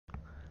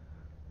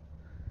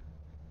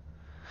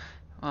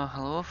Well,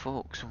 hello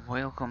folks,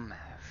 welcome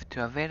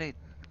to a very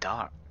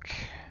dark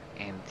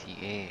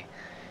MTA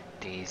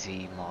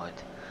DayZ mod.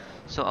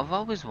 So I've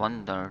always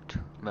wondered,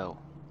 well,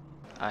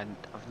 and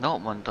I've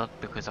not wondered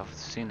because I've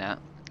seen it.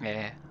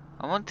 I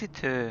wanted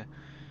to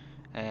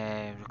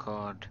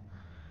record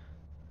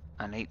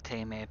a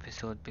nighttime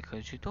episode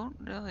because I don't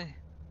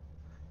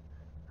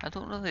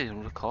really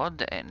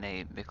record it at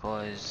night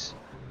because,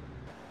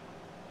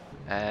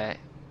 uh,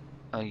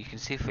 well, you can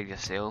see for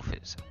yourself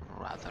it's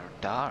rather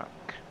dark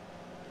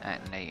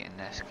at night in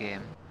this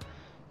game.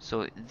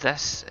 So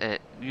this,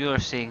 you're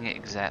saying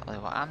exactly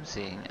what I'm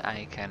saying.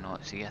 I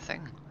cannot see a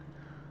thing.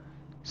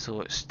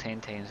 So it's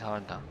 10 times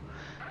harder.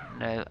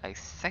 Now, I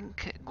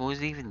think it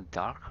goes even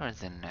darker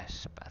than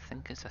this, but I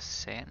think it's a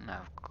setting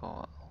I've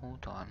got.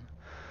 Hold on.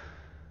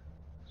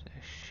 So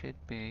it should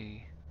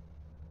be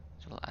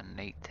a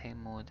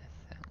nighttime mode,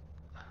 I think.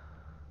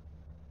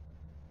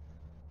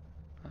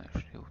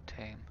 That's real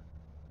time.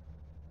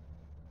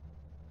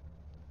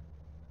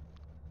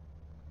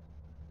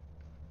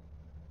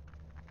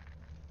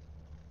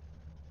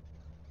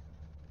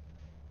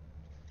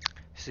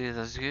 See,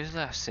 there's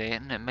usually a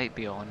setting, it might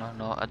be on or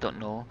not, I don't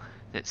know.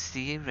 That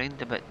see,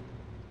 round about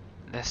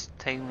this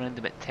time, round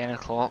about 10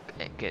 o'clock,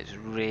 it gets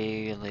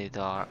really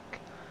dark.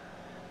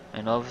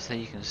 And obviously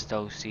you can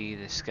still see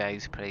the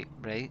skies quite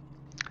bright.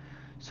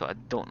 So I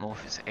don't know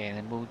if it's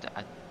any mode,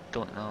 I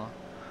don't know.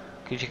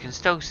 Because you can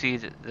still see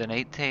that the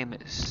night time,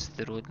 it's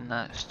the road and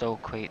that's still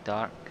quite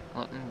dark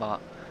looking,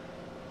 but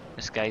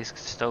the sky's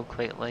still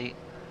quite light.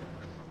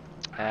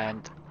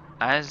 And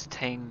as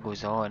time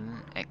goes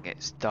on, it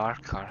gets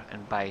darker,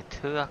 and by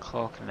 2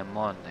 o'clock in the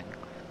morning,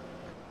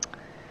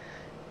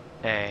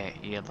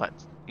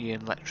 you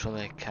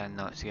literally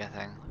cannot see a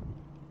thing.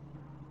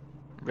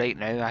 Right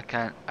now I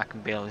can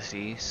barely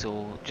see,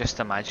 so just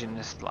imagine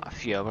this like a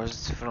few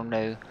hours from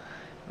now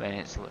when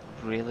it's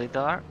really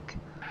dark.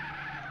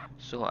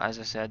 So as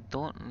I said,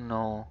 don't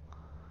know.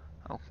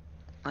 Oh,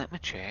 let me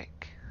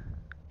check.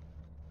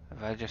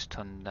 Have I just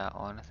turned that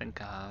on? I think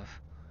I have.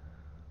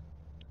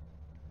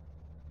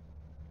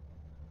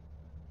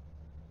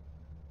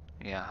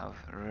 Yeah, I have.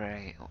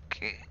 Right,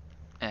 okay.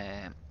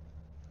 Hold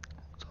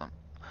on.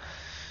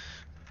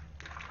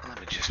 Let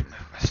me just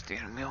move my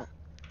steering wheel.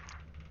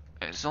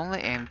 It's only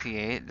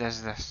MTA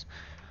does this.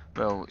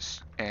 Well,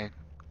 it's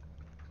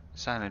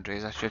San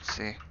Andreas, I should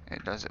say.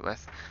 It does it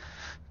with,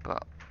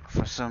 but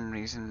for some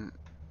reason,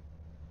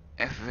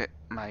 if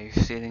my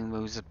steering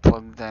wheels are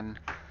plugged in,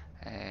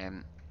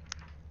 um,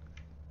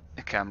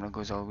 the camera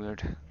goes all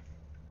weird.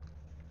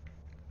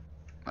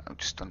 I'll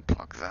just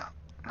unplug that.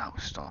 That'll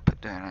stop it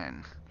doing it.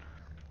 And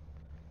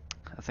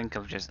I think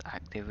I've just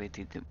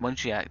activated it.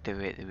 Once you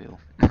activate the wheel,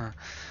 but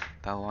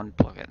I'll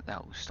unplug it.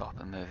 That'll stop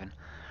it moving.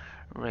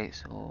 Right.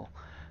 So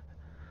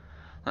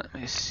let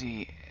me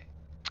see.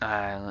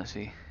 Let's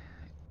see.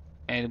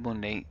 Edible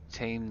night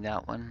time.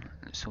 That one.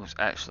 So it's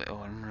actually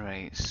on.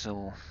 Right.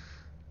 So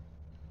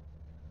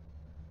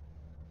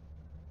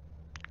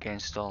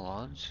against all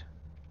odds.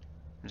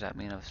 Does that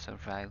mean I've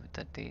survived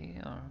a day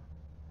or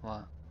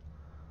what?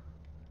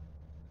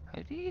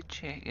 How do you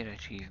check your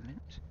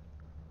achievements?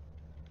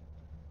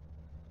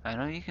 I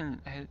know you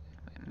can.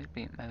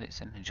 Maybe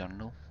it's in the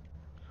journal.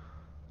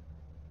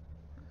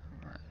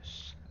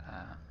 That's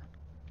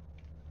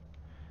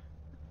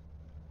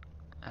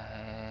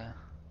that.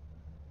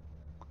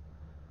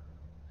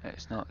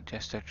 It's not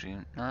just a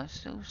dream. No, it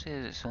still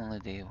says it's only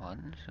day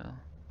one, so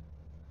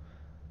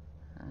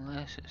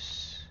unless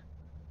it's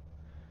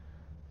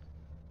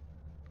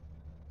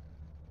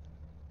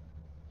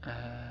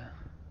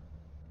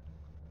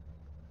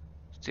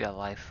stay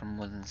alive for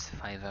more than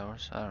 5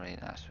 hours. Alright,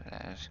 that's what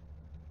it is.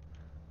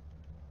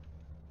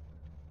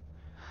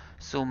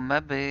 So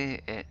maybe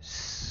it's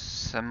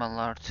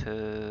similar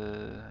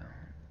to.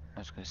 I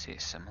was going to say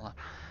it's similar.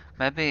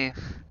 Maybe.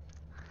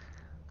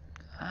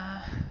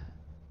 Uh,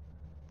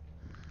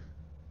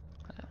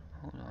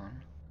 hold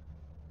on.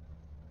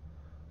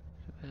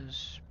 It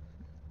was.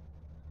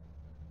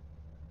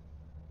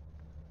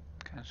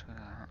 Cancel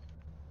that.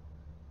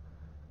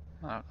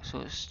 Mark.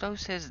 So it still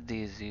says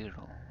day 0,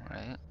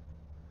 right?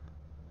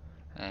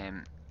 Hold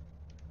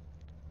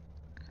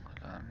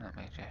on, let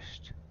me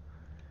just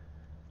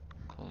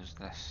close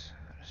this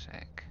for a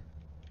sec.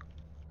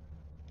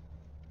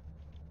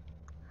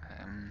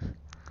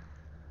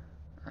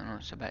 I know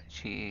it's a bit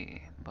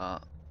cheaty,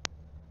 but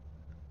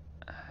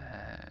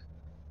I'm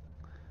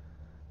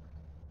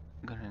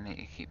gonna need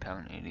to keep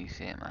having to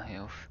reset my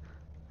health.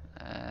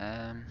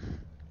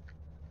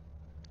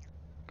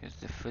 Because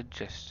the food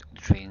just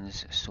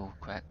drains so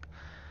quick.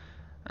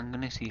 I'm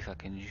gonna see if I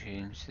can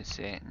change the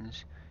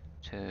settings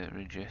to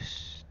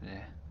reduce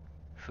the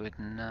food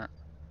and that.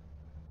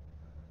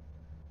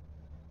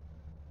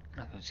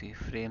 I can see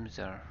frames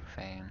are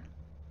fine.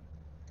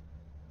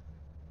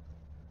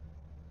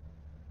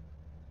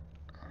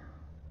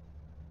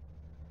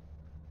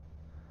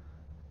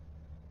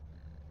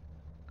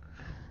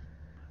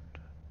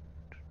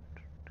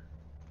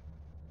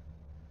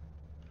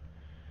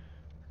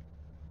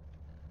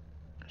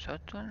 So I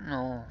don't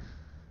know.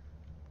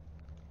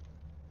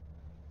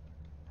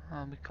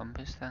 Oh, we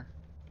compass then.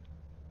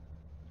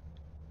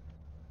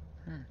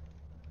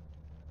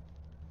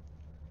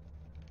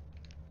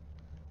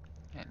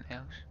 Anything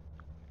else?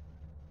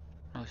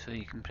 Oh, so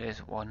you can press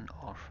 1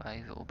 or 5,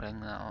 it will bring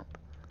that up.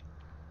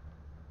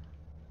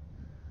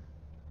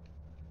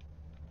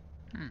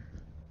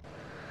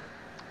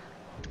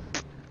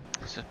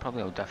 This is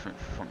probably all different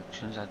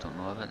functions I don't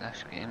know about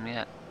this game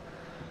yet.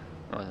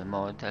 Or the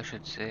mod, I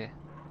should say.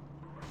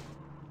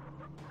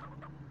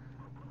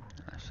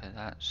 So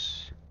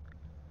that's...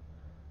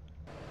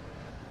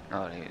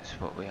 Alright, it's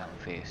what way I'm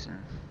facing.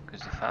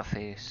 Because if I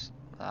face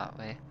that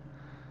way...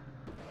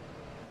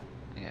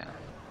 Yeah.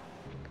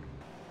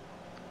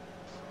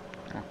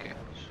 Okay,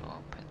 so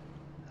I'll put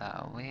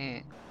that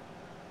away.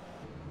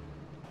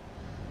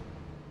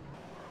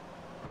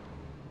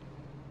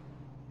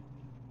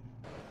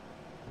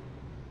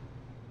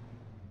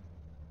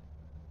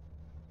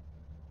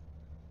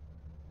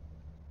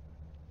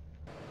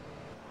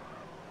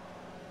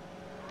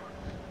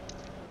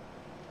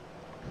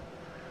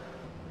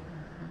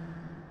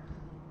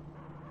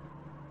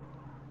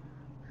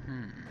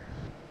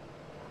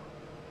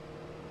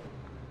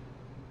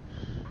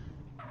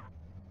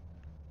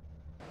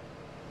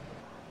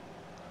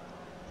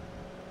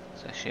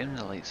 It's a shame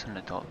the lights on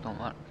the top don't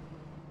work.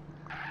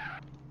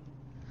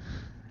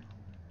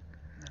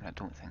 And I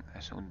don't think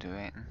this will do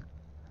anything.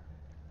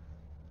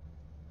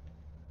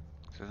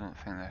 So I don't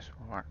think this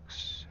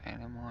works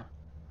anymore.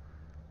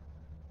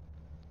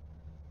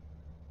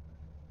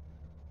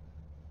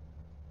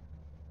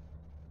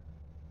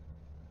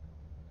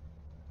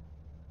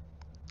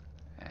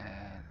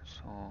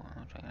 So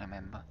I'm trying to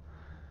remember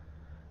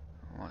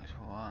what's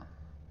what. I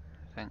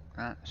think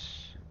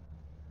that's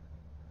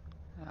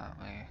that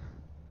way.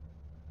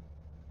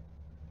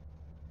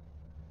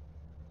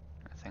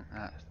 I think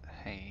that's the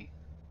height.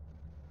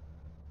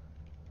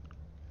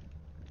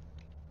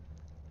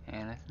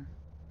 Anything?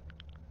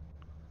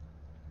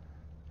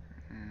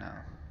 No.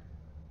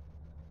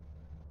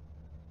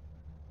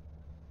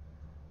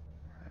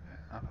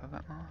 Up a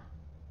bit more?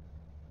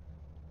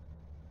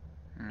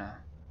 No.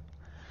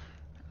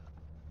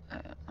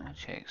 Let me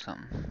check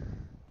something.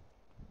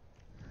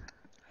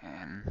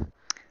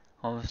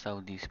 Obviously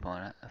I'll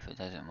despawn it if it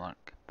doesn't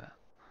work, but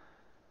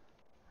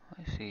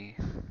let's see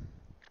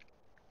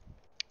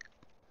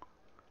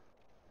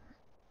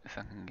if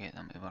I can get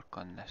them to work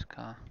on this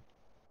car.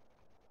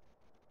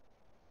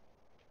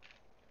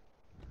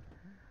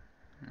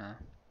 No.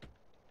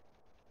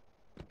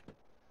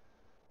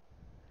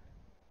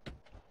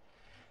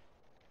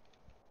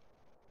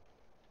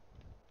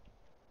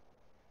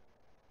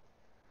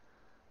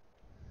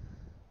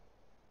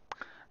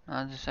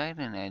 No, the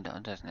siren editor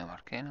doesn't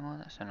work anymore,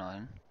 that's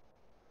annoying.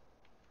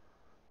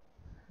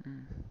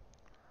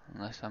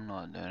 Unless I'm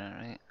not doing it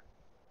right.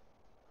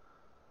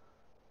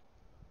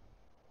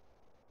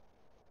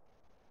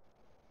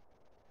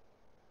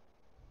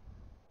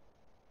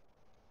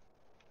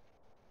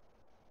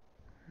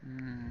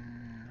 No.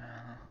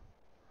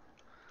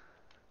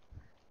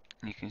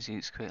 You can see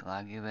it's quite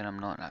laggy when I'm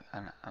not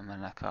I'm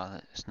in a car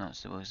that's not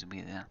supposed to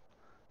be there.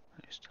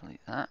 I'll just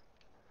delete that.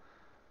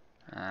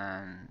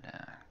 And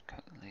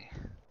quickly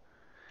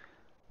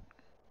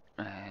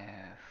 4,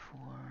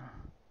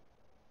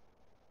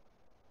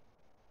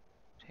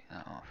 take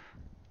that off.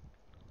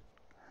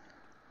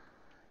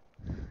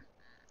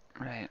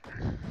 Right.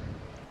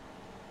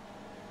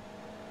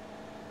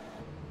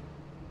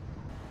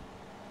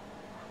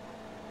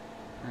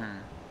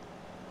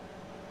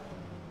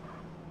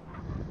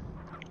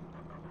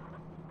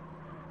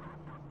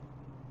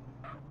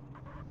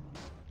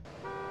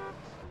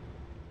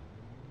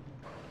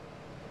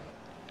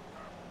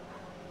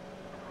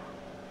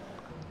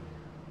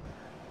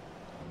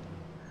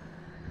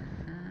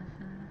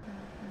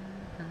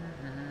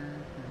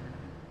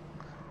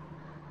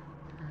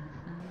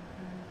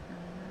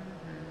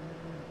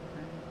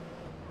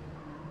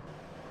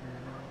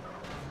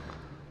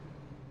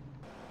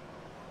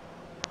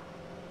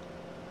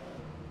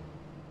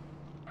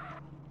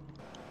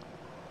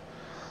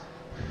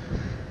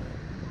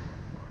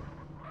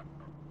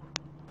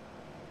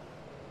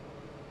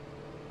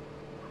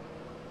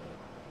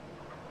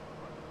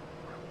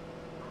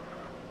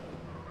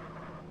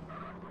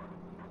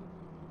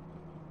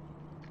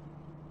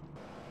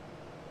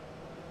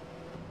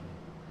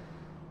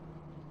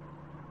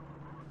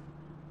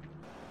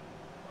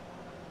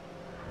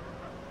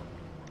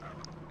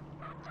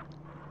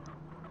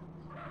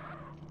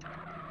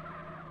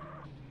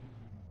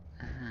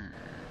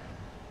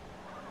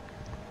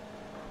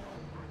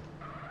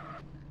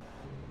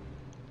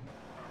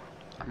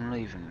 I'm not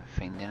even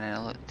finding any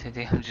loot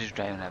today, I'm just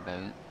driving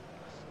about.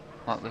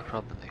 What we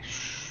probably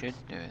should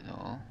do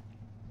though,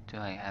 do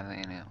I have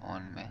any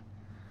on me?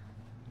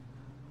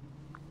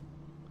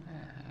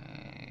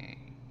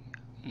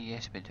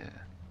 Yes we do.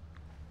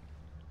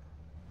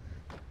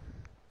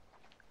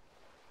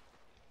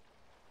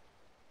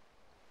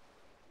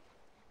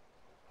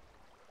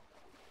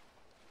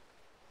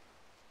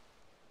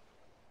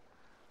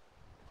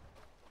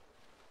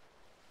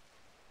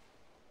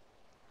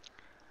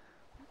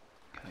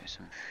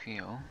 some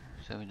fuel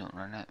so we don't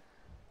run it.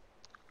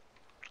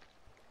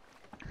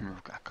 And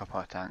we've got a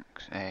couple of tank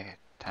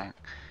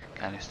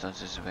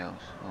canisters as well,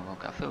 so we've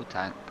got a full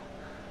tank.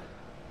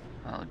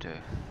 That'll do.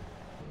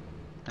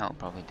 That'll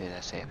probably do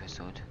this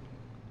episode.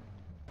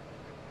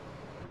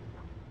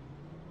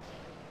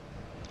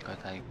 God,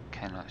 I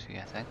cannot see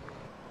a thing.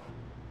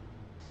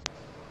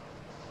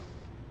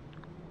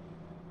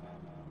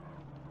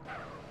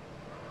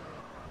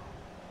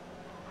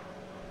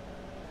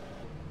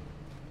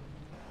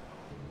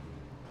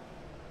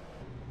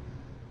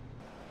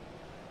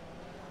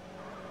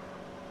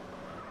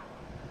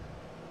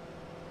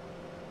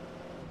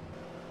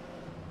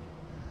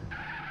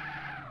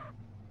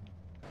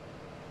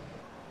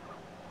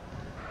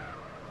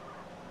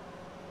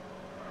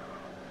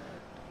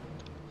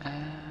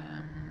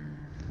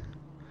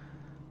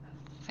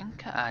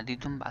 I added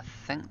them, but I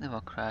think they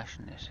were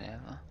crashing the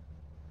server.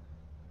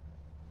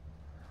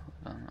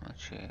 Hold on, let me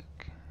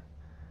check.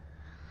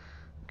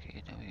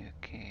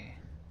 KWK.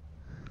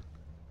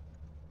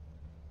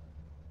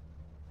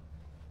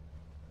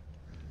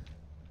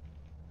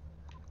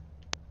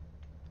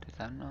 Did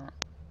that not?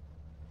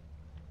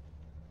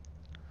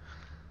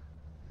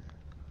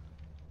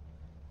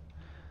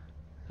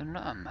 They're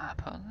not a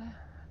map, are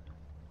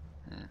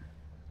they? I'm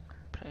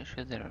pretty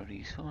sure they're a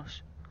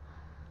resource.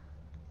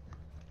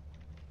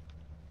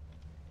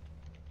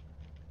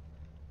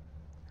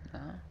 No?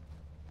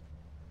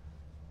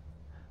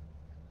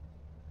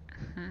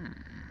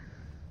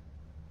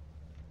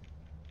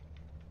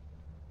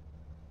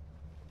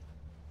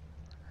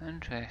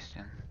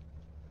 Interesting.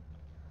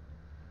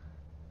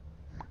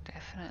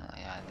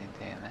 Definitely added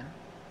them in.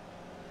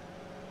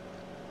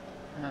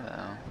 Oh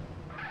well.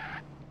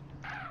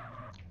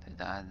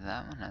 Did I add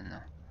that one in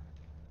though?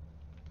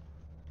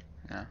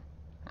 No?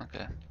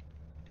 Okay.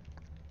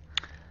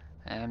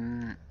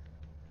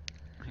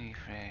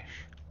 Refresh.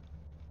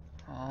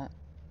 Oh.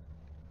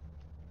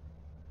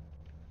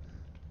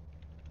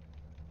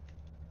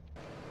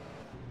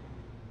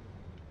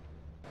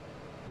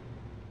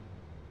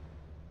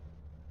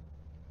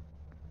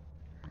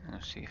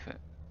 Let's see if it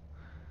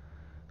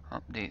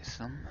updates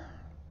them.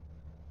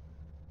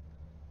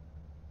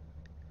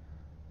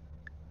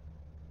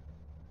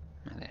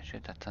 Maybe I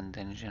should have turned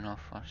the engine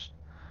off first.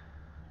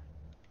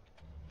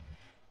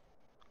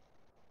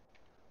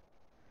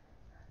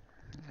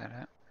 Is that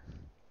it?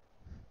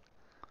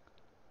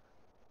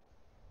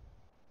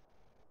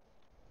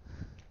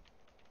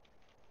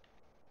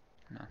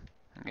 No,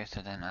 I guess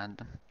I didn't add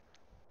them.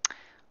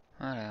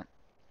 Alright.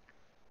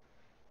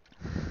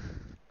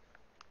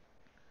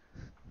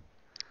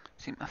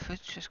 See, my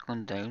food's just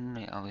gone down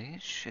right away.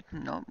 It should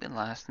not be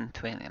lasting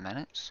 20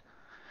 minutes.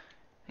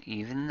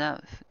 Even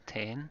that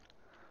 10.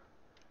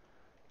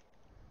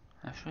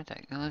 That's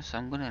ridiculous.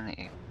 I'm gonna need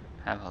to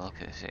have a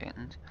look at the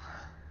settings.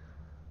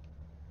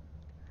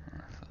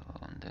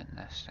 I'm doing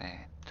this,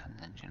 turn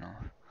the engine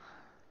off.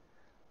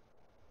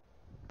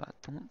 But I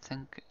don't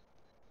think it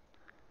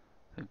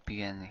would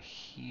be in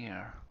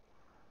here.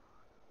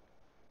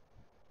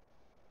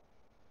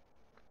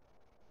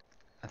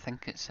 I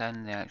think it's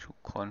in the actual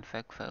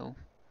config file.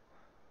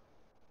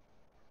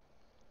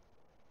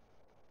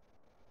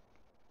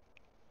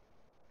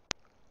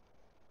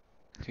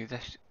 See,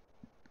 this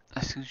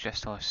is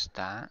just all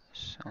stats,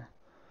 so.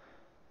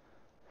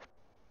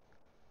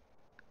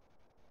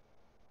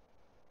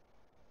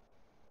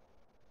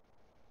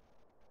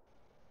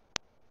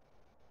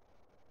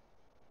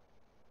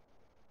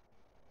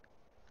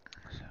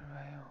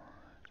 Survival,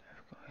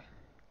 difficulty,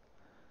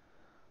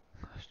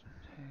 custom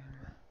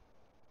time.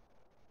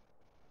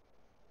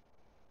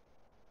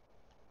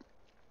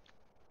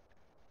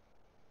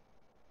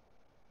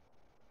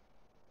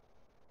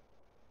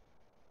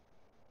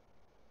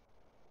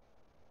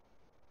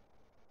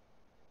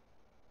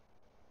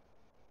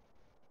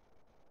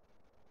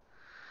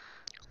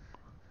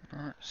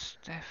 That's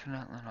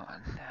definitely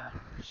not in there.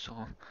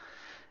 So,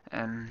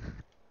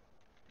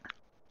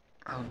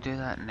 I'll do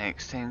that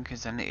next time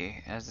because I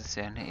need to, as I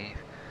say, I need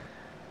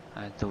to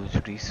add those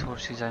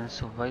resources in.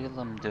 So while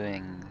I'm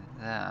doing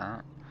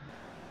that,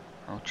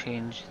 I'll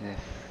change the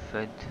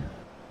food,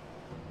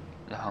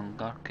 the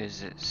hunger,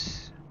 because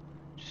it's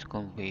just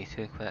going way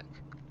too quick.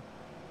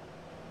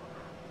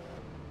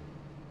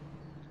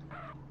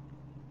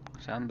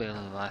 So I'm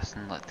barely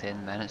lasting like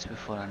 10 minutes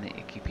before I need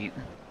to keep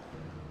eating.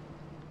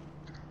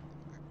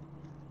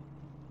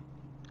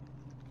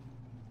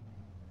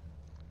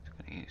 Just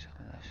gonna eat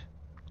some of this.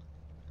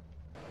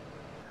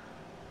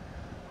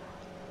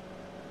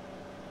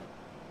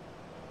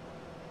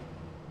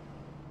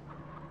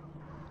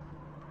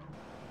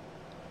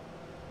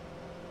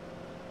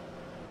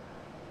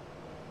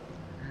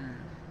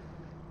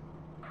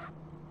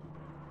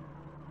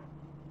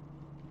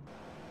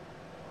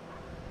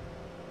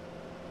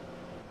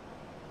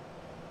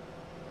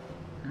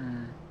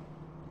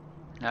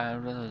 I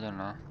really don't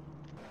know.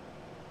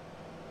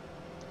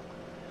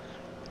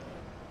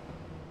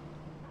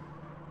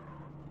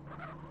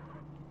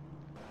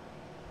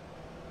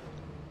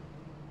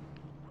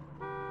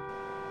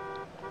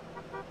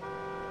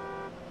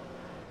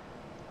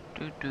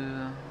 Do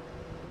do.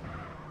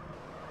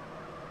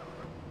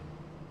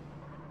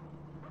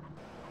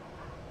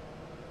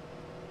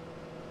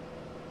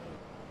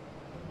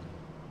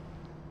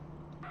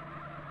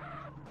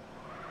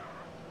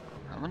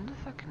 I wonder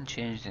if I can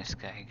change the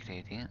sky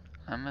gradient.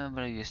 I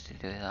remember I used to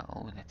do that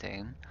all the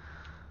time,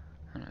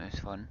 and it was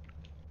fun.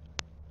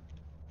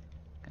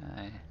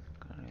 Sky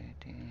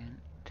gradient.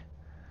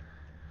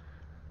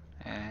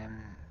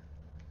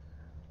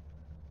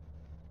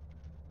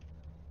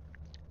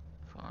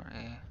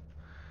 40,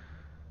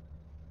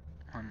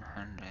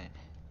 100.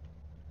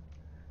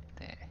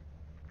 There.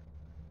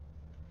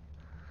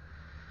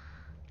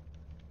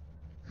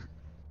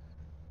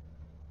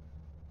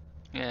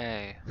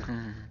 Yay!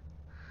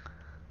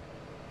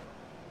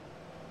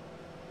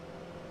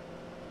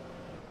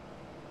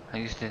 I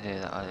used to do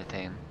that all the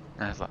time.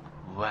 And I was like,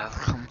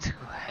 welcome to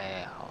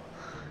hell.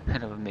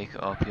 And I would make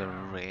it up your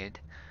red.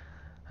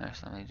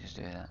 Actually, let me just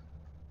do that.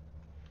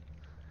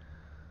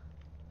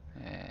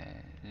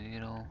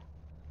 0,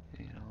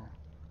 0,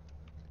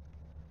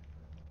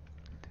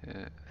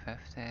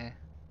 250.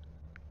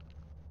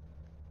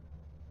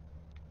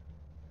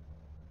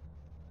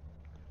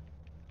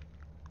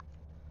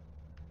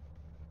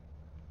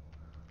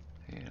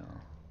 0,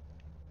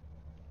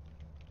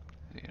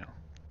 0.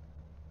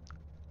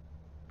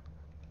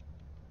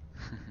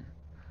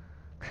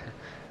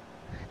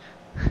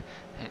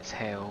 It's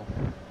hell.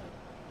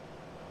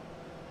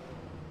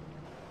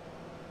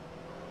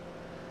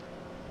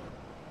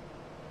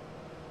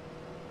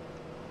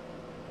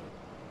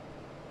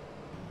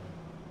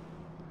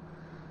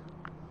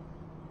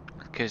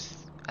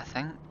 Because I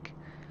think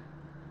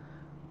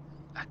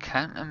I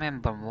can't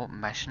remember what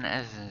mission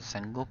it is in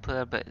single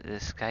player, but the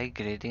sky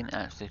gradient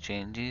actually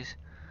changes.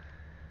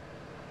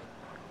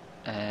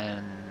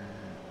 And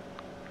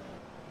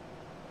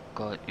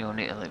God, you'll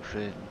need to look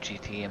through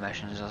GTA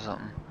missions or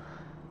something.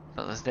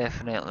 But there's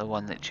definitely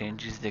one that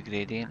changes the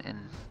gradient and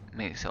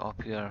makes it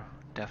appear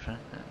different.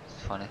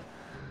 It's funny.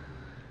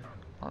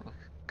 What we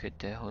could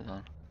do, hold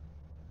on.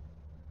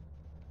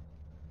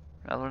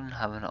 Rather than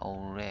having it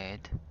all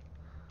red,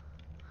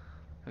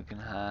 we can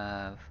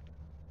have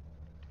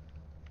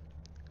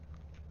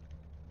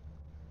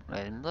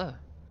red and blue.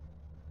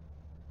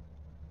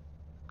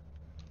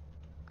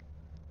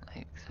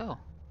 Like so.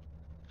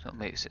 So it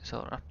makes it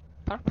sort of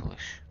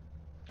purplish.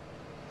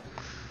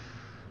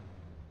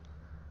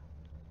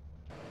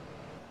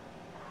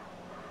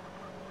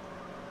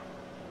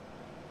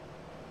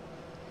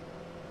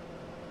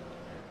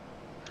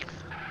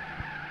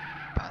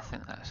 But I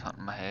think that's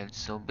hurting my head.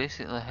 So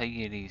basically how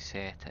you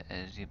reset it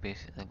is you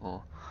basically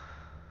go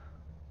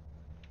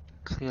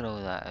clear all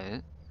that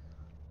out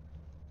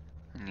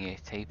and you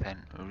type in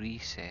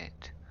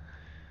reset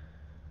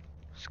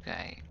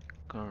sky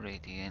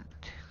gradient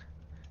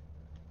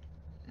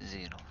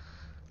 0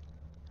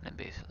 and it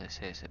basically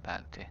sets it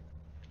back to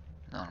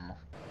normal.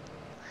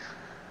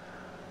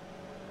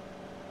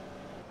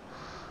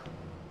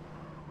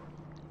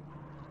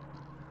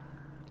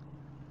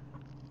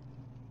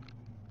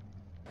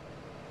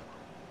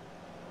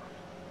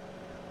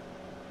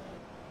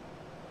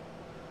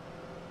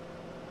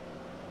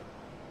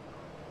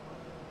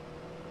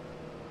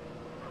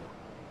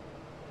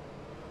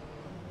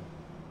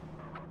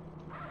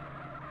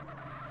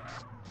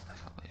 I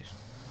thought I just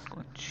go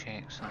and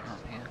check something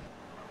up here.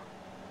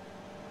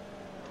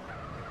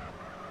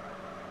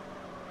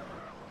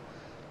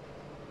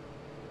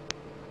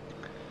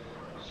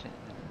 Is it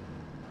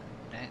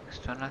the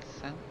next one I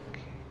think?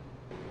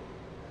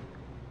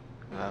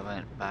 If I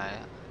went by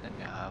it, I think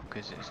I have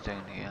because it's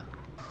down here.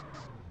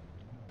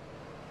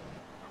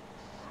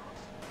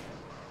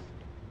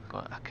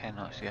 God, I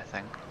cannot see a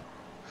thing.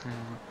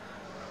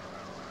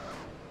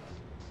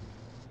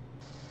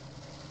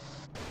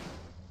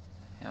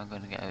 Yeah, I'm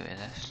gonna get out of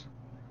this.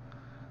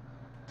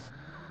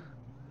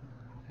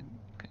 I think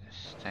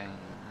it's down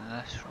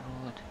this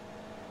road.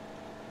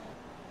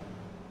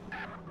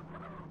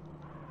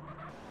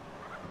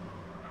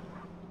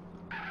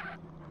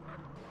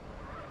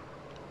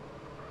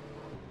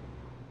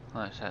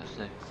 Oh, it's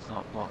actually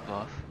not blocked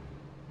off.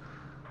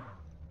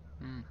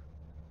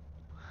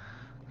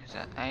 Because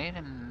I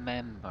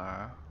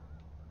remember,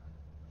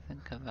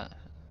 think of it.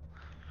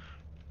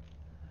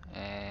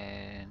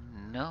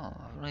 No,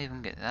 I don't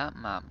even get that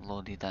map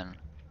loaded in.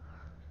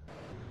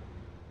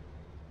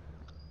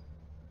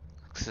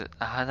 Cause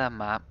I had a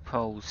map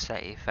called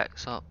City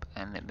Fix Up,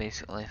 and it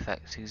basically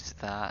fixes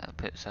that. It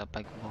puts a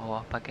big wall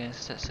up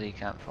against it so you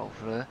can't fall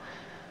through,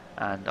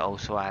 and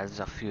also adds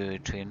a few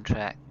train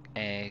track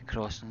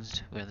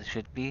crossings where they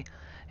should be,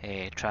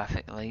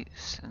 traffic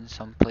lights in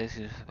some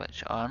places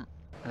which aren't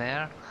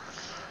there.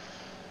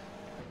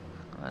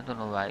 I don't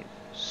know why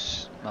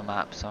my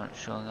maps aren't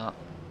showing up.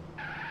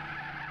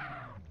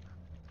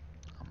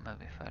 Or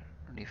maybe if I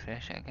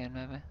refresh it again,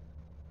 maybe.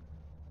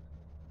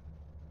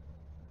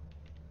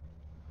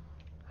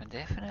 I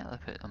definitely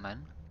put them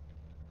in.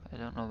 I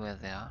don't know where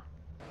they are.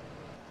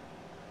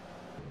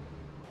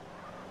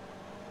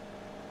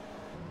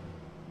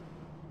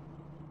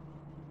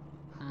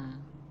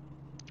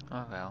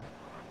 Oh well.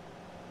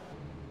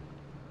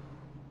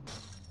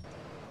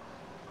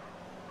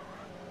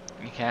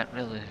 you can't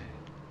really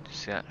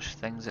search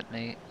things at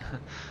night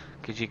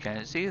because you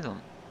can't see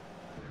them.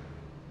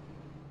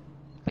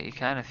 But you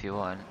can if you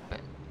want,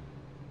 but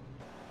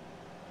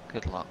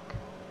good luck.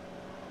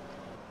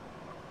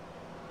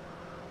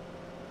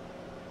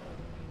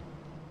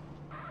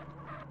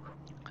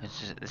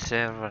 The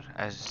server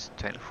is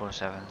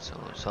 24/7, so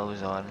it's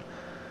always on,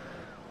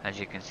 as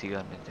you can see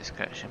on the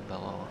description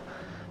below.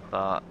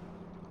 But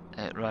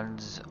it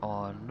runs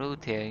on real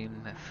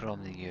time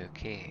from the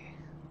UK,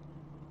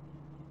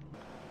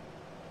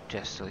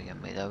 just so you're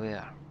made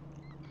aware.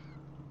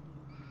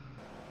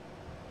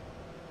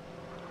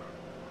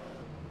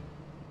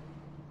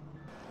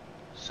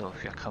 So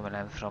if you're coming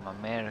in from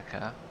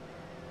America,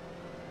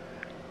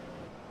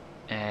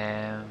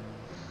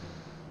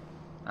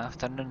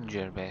 afternoon's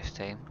your best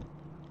time,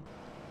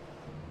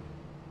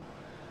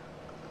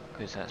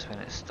 because that's when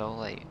it's still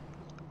light.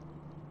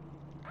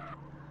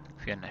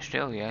 If you're in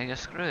Australia, you're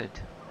screwed.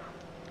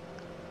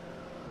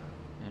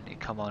 You need to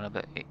come on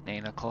about 8,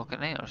 9 o'clock at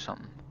night or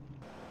something.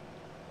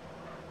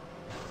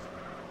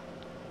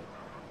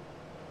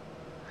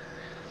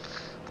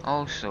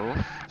 Also,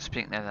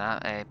 speaking of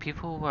that,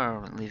 people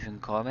were leaving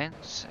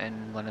comments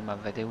in one of my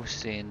videos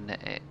saying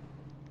that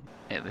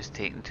it was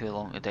taking too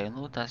long to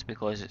download. That's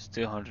because it's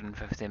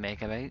 250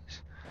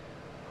 megabytes.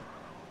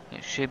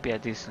 It should be a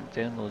decent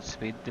download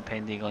speed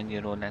depending on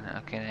your own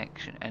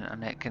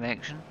internet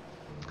connection.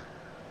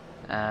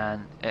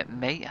 And it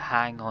might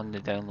hang on the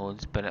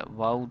downloads, but it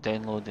will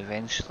download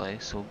eventually,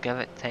 so give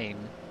it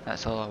time.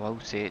 That's all I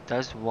will say. It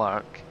does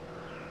work,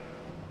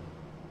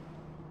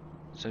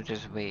 so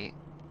just wait.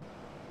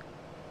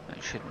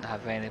 It shouldn't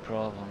have any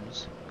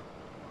problems.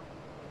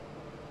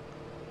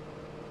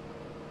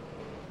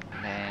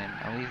 And then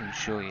I'll even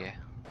show you.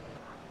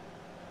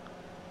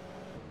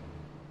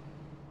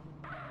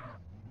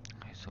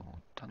 Okay, so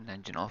turn the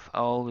engine off.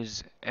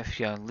 Always, if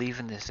you're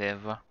leaving the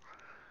server,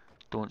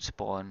 don't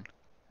spawn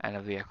in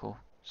a vehicle.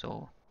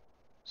 So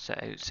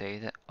sit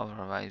outside it,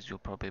 otherwise you'll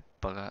probably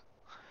bug it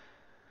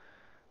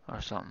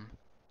or something.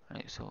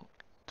 Right, so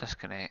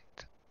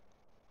disconnect.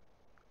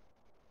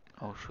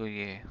 I'll show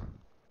you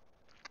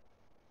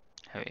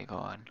how to go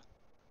on,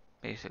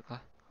 basically.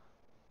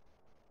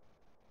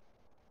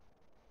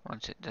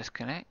 Once it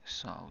disconnects,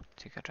 so I'll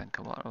take a drink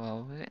of water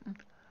while we're waiting.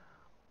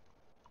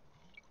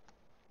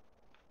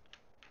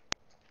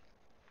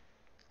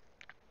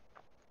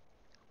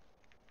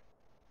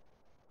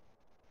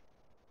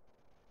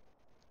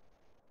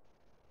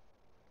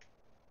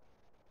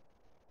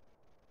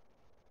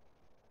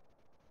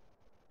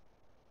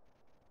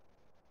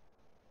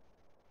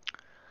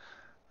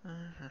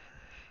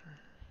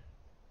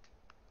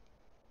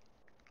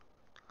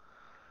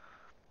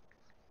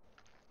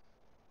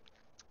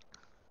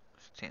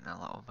 It's taking a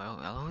little while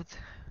to load.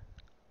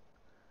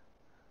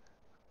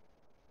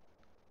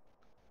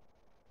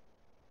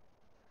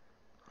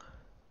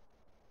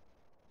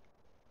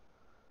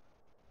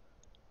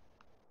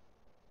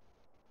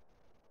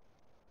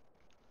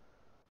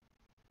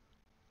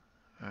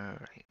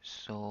 Alright,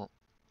 so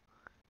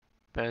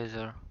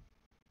browser,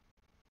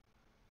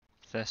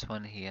 this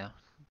one here,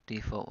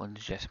 default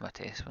one's just my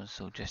test one,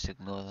 so just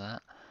ignore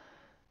that,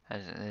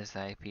 as it is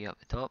the IP up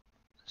the top,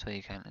 so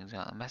you can't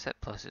exactly miss it,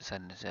 plus it's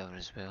in the server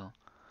as well.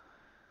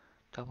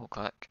 Double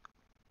click,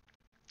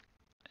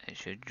 it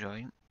should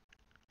join.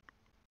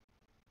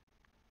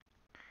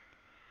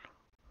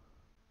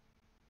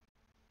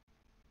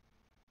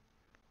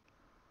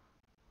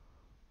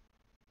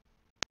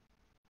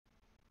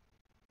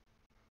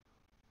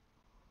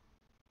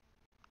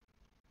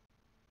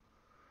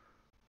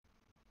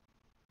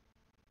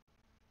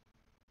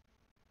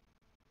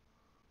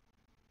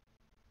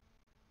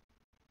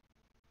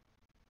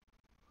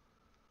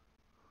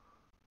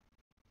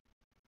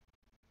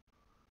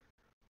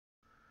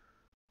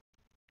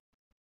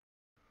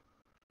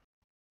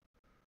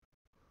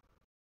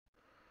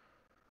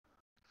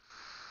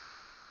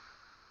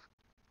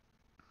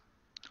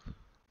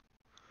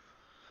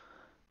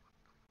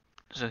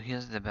 So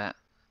here's the bit,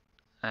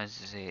 as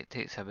I say, it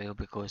takes a while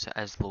because it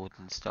is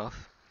loading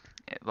stuff.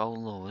 It will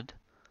load.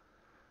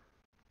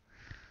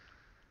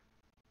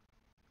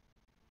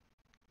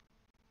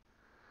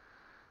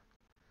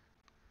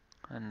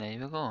 And there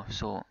we go.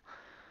 So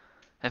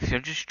if you're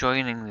just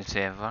joining the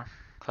server,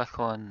 click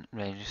on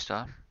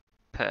register,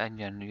 put in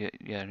your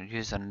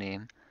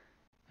username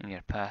and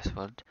your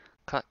password,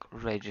 click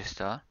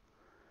register,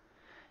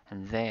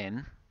 and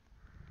then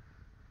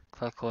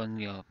click on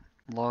your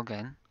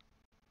login,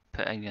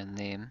 put in your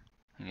name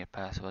and your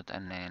password,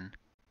 and then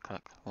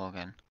click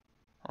login,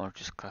 or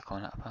just click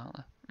on it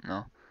apparently.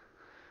 No,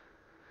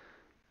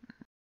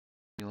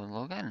 you'll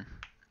log in.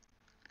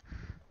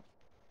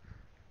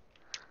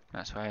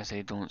 That's why I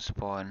say don't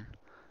spawn.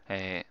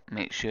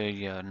 Make sure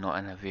you're not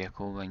in a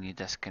vehicle when you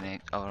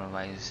disconnect,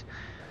 otherwise,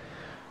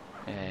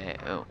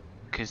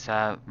 because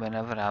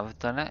whenever I've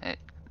done it,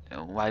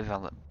 it'll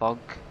either bug,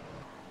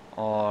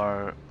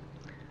 or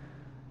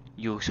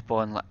you'll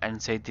spawn like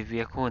inside the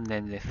vehicle and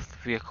then the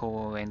vehicle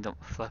will end up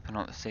flipping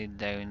upside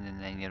down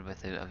and then you're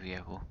without a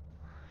vehicle.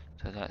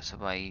 So that's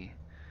why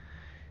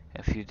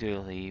if you do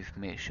leave,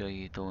 make sure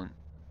you're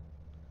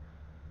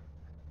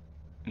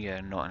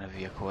not in a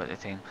vehicle at the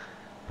time.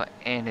 But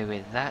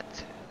anyway,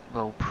 that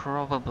will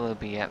probably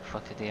be it for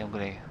today. I'm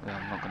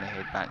not gonna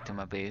head back to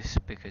my base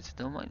because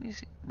I don't want you.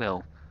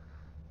 Well,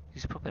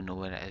 you probably know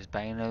where it is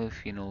by now.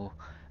 If you know,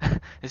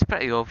 it's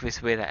pretty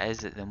obvious where it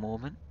is at the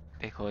moment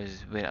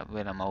because where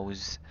I'm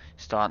always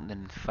starting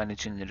and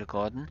finishing the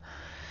recording.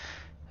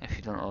 If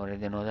you don't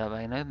already know that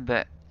by now.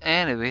 But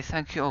anyway,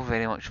 thank you all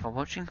very much for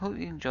watching. Hope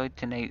you enjoyed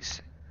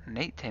tonight's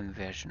nighttime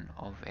version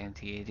of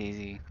MTA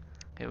DayZ.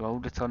 It will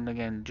return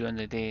again during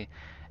the day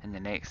in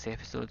the next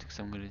episode because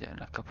I'm going to do it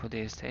in a couple of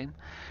days' time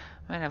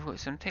when I've got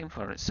some time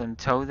for it. So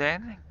until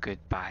then,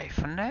 goodbye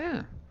for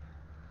now.